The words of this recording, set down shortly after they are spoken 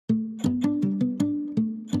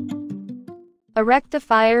A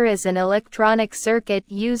rectifier is an electronic circuit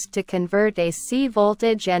used to convert AC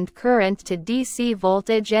voltage and current to DC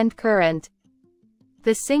voltage and current.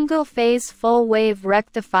 The single-phase full-wave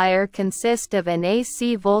rectifier consists of an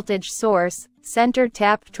AC voltage source,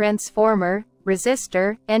 center-tapped transformer,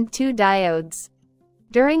 resistor, and 2 diodes.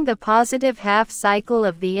 During the positive half cycle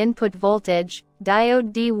of the input voltage,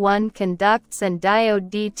 diode D1 conducts and diode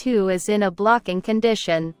D2 is in a blocking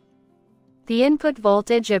condition. The input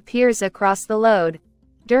voltage appears across the load.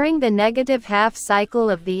 During the negative half cycle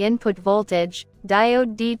of the input voltage,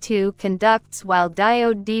 diode D2 conducts while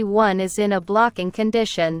diode D1 is in a blocking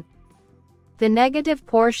condition. The negative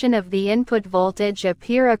portion of the input voltage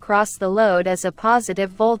appear across the load as a positive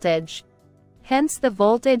voltage. Hence the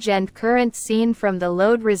voltage and current seen from the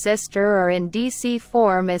load resistor or in DC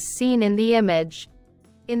form is seen in the image.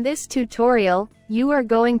 In this tutorial, you are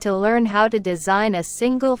going to learn how to design a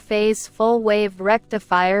single-phase full-wave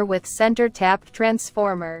rectifier with center-tapped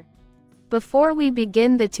transformer. Before we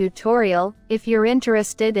begin the tutorial, if you're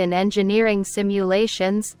interested in engineering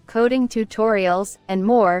simulations, coding tutorials, and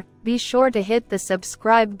more, be sure to hit the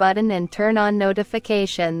subscribe button and turn on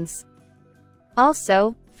notifications.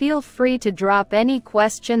 Also, feel free to drop any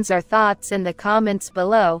questions or thoughts in the comments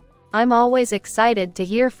below. I'm always excited to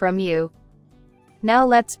hear from you. Now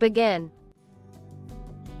let's begin.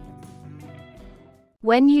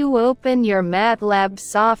 When you open your MATLAB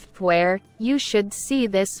software, you should see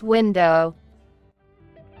this window.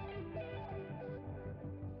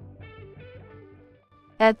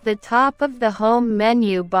 At the top of the home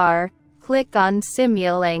menu bar, click on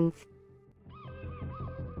SIMULINK.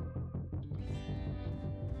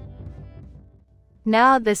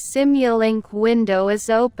 Now the SIMULINK window is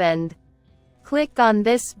opened. Click on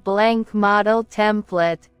this blank model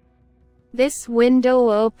template. This window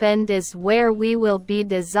opened is where we will be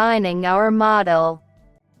designing our model.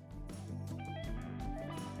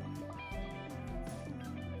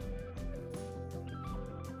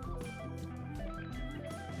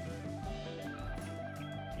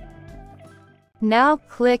 Now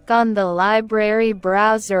click on the library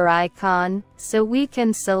browser icon, so we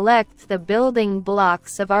can select the building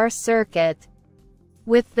blocks of our circuit.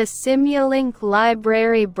 With the SIMULINK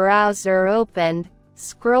Library browser opened,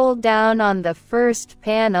 scroll down on the first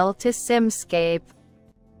panel to simscape.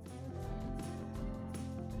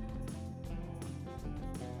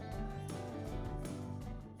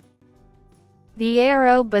 The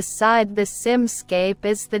arrow beside the simscape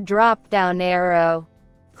is the drop-down arrow.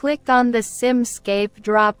 Click on the simscape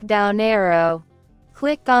drop-down arrow.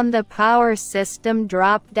 Click on the power system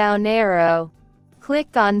drop-down arrow.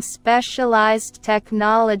 Click on Specialized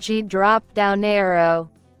Technology drop-down arrow.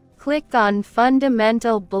 Click on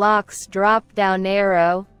Fundamental Blocks drop-down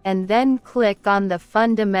arrow, and then click on the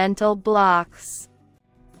Fundamental Blocks.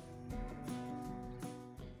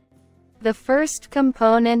 The first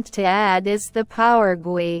component to add is the power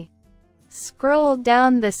GUI. Scroll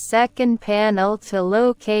down the second panel to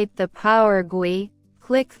locate the power GUI,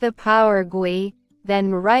 click the power GUI,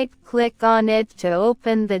 then right-click on it to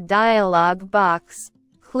open the dialog box.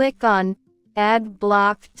 Click on Add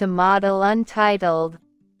Block to Model Untitled.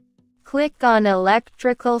 Click on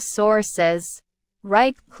Electrical Sources.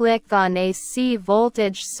 Right-click on AC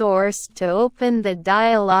voltage source to open the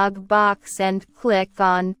dialog box and click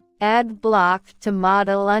on Add Block to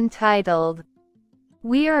Model Untitled.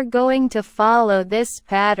 We are going to follow this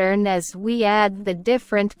pattern as we add the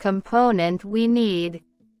different component we need.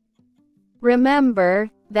 Remember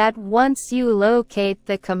that once you locate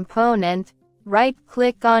the component,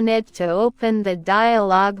 right-click on it to open the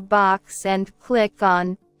dialog box and click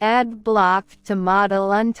on Add Block to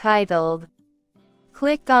Model Untitled.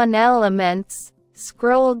 Click on Elements,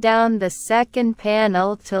 scroll down the second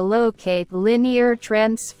panel to locate Linear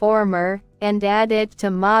Transformer, and add it to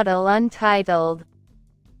Model Untitled.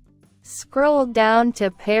 Scroll down to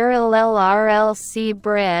Parallel RLC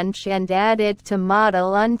branch and add it to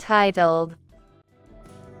Model Untitled.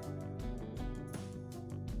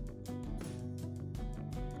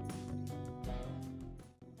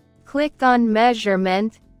 Click on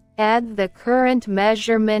Measurement, add the current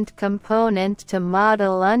measurement component to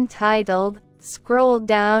Model Untitled, scroll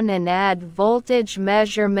down and add Voltage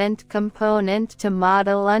measurement component to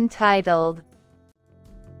Model Untitled.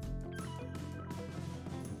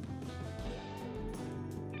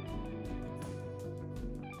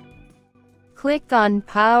 Click on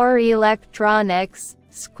Power Electronics,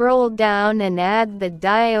 scroll down and add the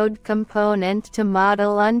Diode component to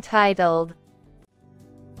Model Untitled.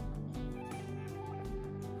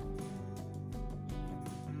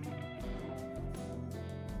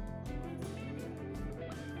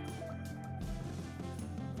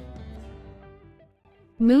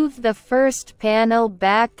 Move the first panel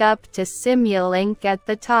back up to SIMULINK at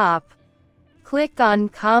the top. Click on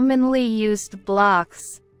Commonly Used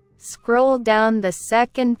Blocks. Scroll down the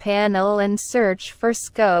second panel and search for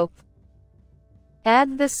Scope.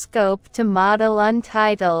 Add the scope to Model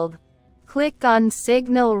Untitled. Click on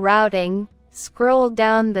Signal Routing, scroll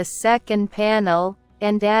down the second panel,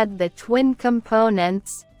 and add the twin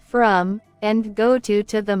components, from, and go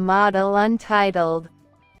to the Model Untitled.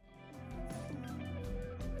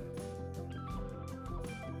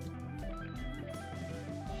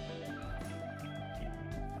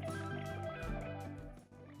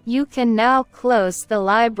 You can now close the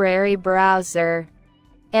library browser.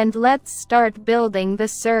 And let's start building the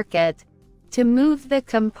circuit. To move the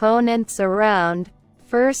components around,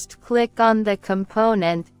 first click on the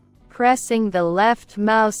component, pressing the left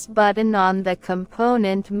mouse button on the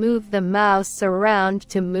component. Move the mouse around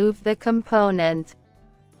to move the component.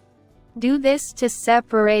 Do this to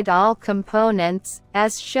separate all components,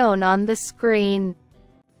 as shown on the screen.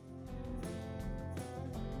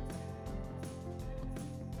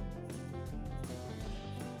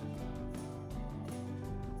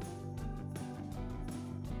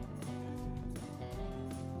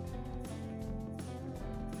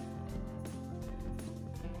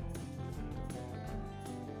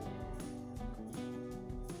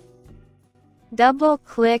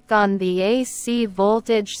 Double-click on the AC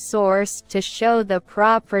voltage source to show the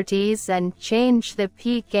properties and change the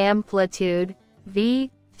peak amplitude, V,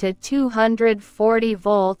 to 240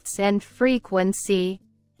 volts and frequency,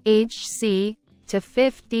 HC, to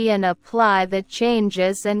 50 and apply the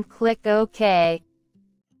changes and click OK.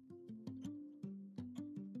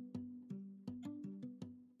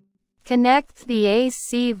 Connect the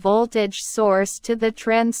AC voltage source to the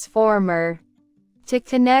transformer. To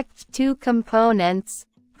connect two components,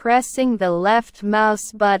 pressing the left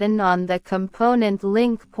mouse button on the component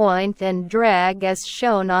link point and drag as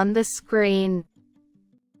shown on the screen.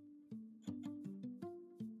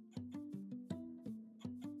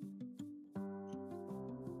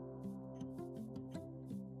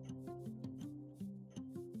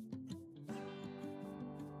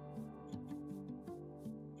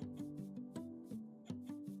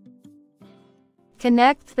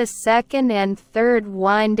 Connect the second and third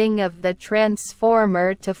winding of the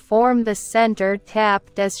transformer to form the center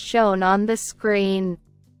tapped as shown on the screen.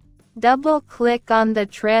 Double-click on the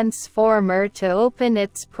transformer to open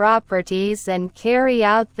its properties and carry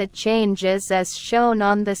out the changes as shown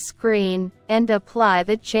on the screen, and apply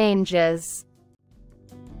the changes.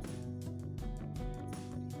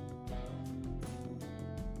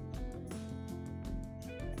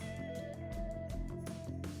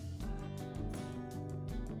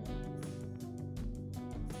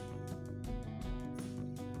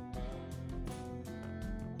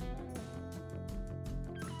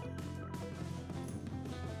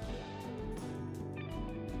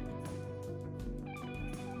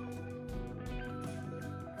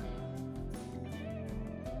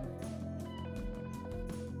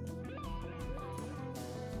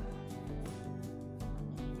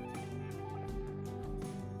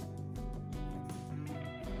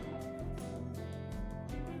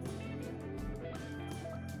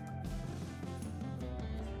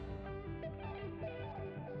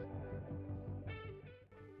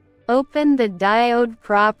 Open the diode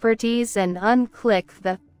properties and unclick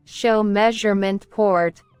the Show Measurement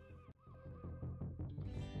port.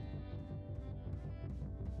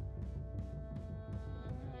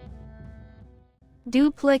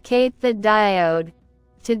 Duplicate the diode.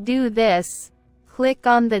 To do this, click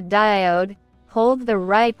on the diode, hold the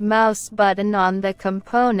right mouse button on the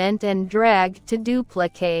component and drag to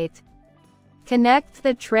duplicate. Connect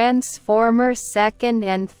the transformer second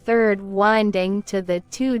and third winding to the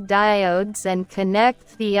two diodes and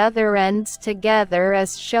connect the other ends together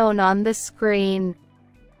as shown on the screen.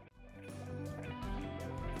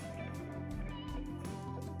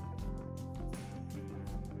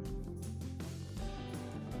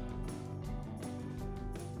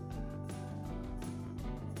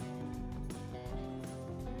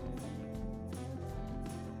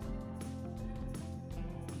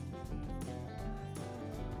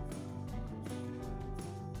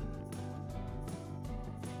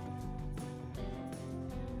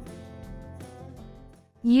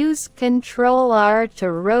 Use Ctrl-R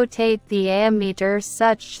to rotate the ammeter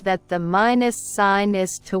such that the minus sign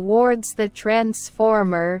is towards the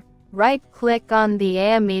transformer. Right-click on the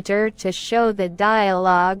ammeter to show the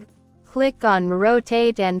dialog. Click on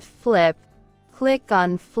Rotate and Flip. Click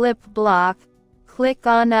on Flip Block. Click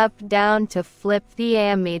on Up-Down to flip the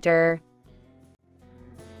ammeter.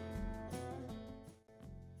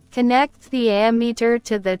 Connect the ammeter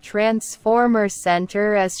to the transformer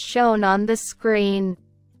center as shown on the screen.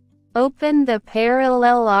 Open the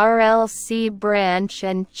parallel RLC branch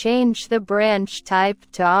and change the branch type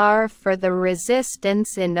to R for the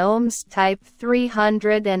resistance in ohms type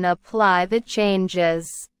 300 and apply the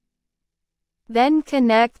changes. Then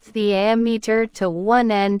connect the ammeter to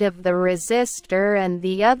one end of the resistor and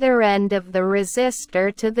the other end of the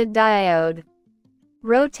resistor to the diode.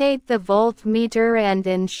 Rotate the voltmeter and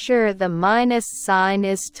ensure the minus sign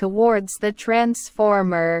is towards the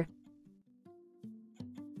transformer.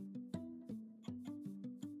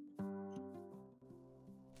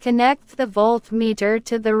 Connect the voltmeter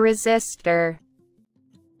to the resistor.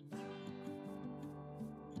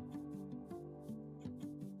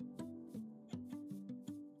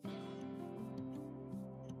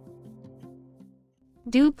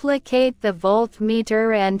 Duplicate the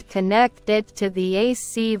voltmeter and connect it to the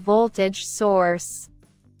AC voltage source.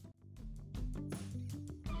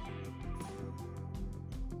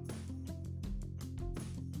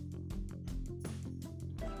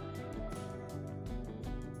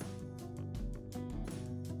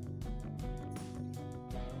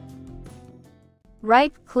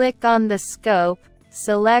 Right-click on the scope,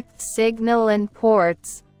 select Signal and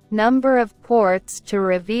Ports, Number of ports to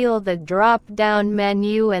reveal the drop-down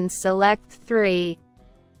menu and select 3.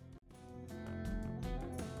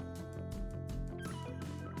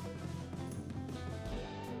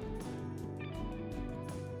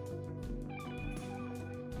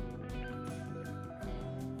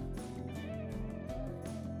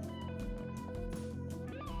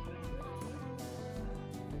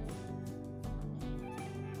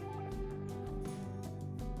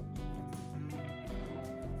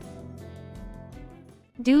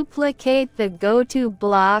 Duplicate the go-to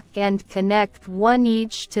block and connect one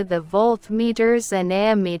each to the voltmeters and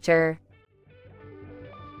ammeter.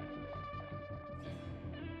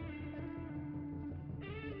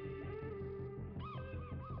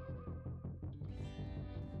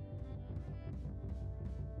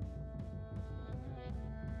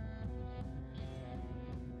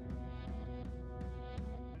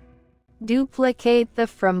 Duplicate the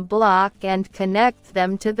from block and connect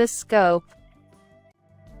them to the scope.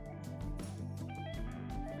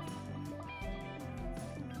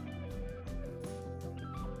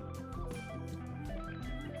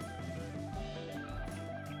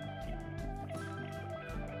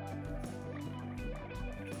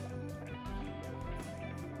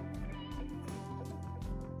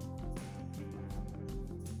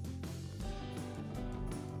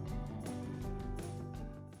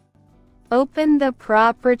 Open the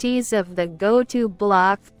properties of the go-to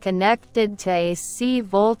block connected to AC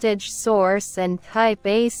voltage source and type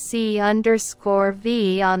AC_V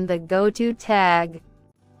on the go-to tag.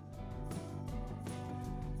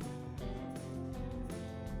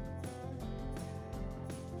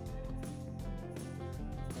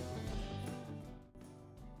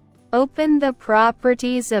 Open the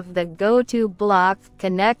properties of the go-to block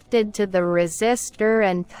connected to the resistor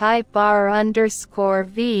and type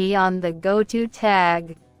R_V on the go-to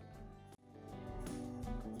tag.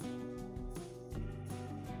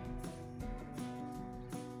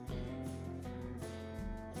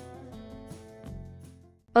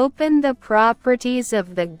 Open the properties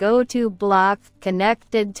of the go-to block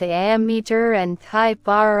connected to ammeter and type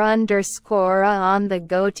R_A on the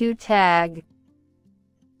go-to tag.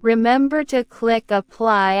 Remember to click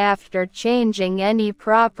Apply after changing any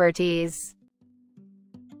properties.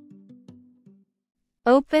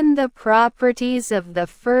 Open the properties of the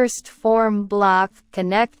first form block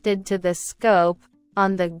connected to the scope,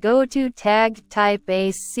 on the go-to tag type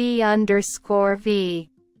AC_V.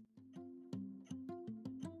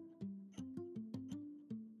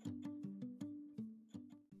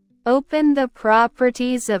 Open the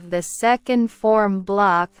properties of the second form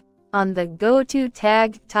block, on the go-to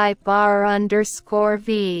tag type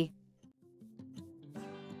R_V.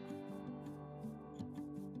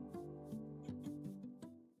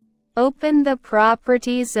 Open the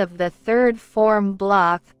properties of the third form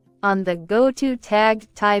block, on the go-to tag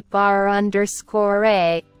type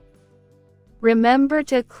R_A. Remember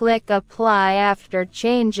to click Apply after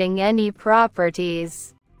changing any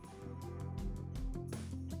properties.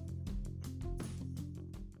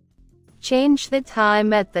 Change the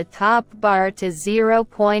time at the top bar to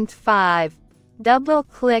 0.5.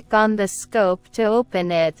 Double-click on the scope to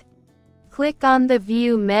open it. Click on the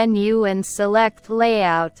View menu and select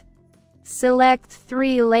Layout. Select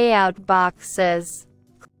 3 layout boxes.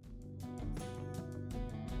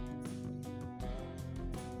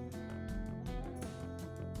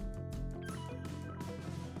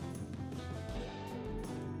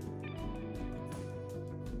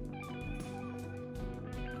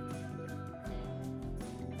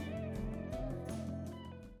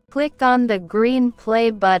 Click on the green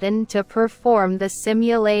play button to perform the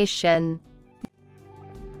simulation.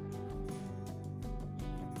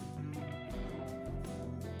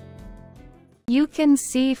 You can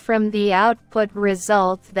see from the output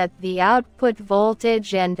result that the output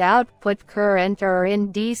voltage and output current are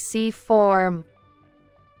in DC form.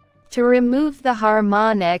 To remove the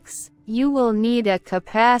harmonics, you will need a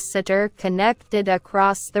capacitor connected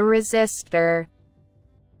across the resistor.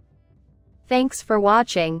 Thanks for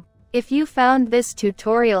watching. If you found this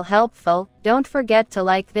tutorial helpful, don't forget to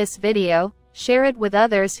like this video, share it with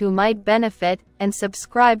others who might benefit, and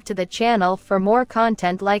subscribe to the channel for more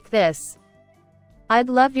content like this. I'd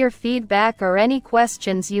love your feedback or any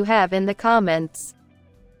questions you have in the comments.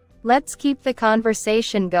 Let's keep the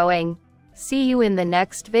conversation going. See you in the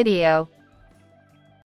next video.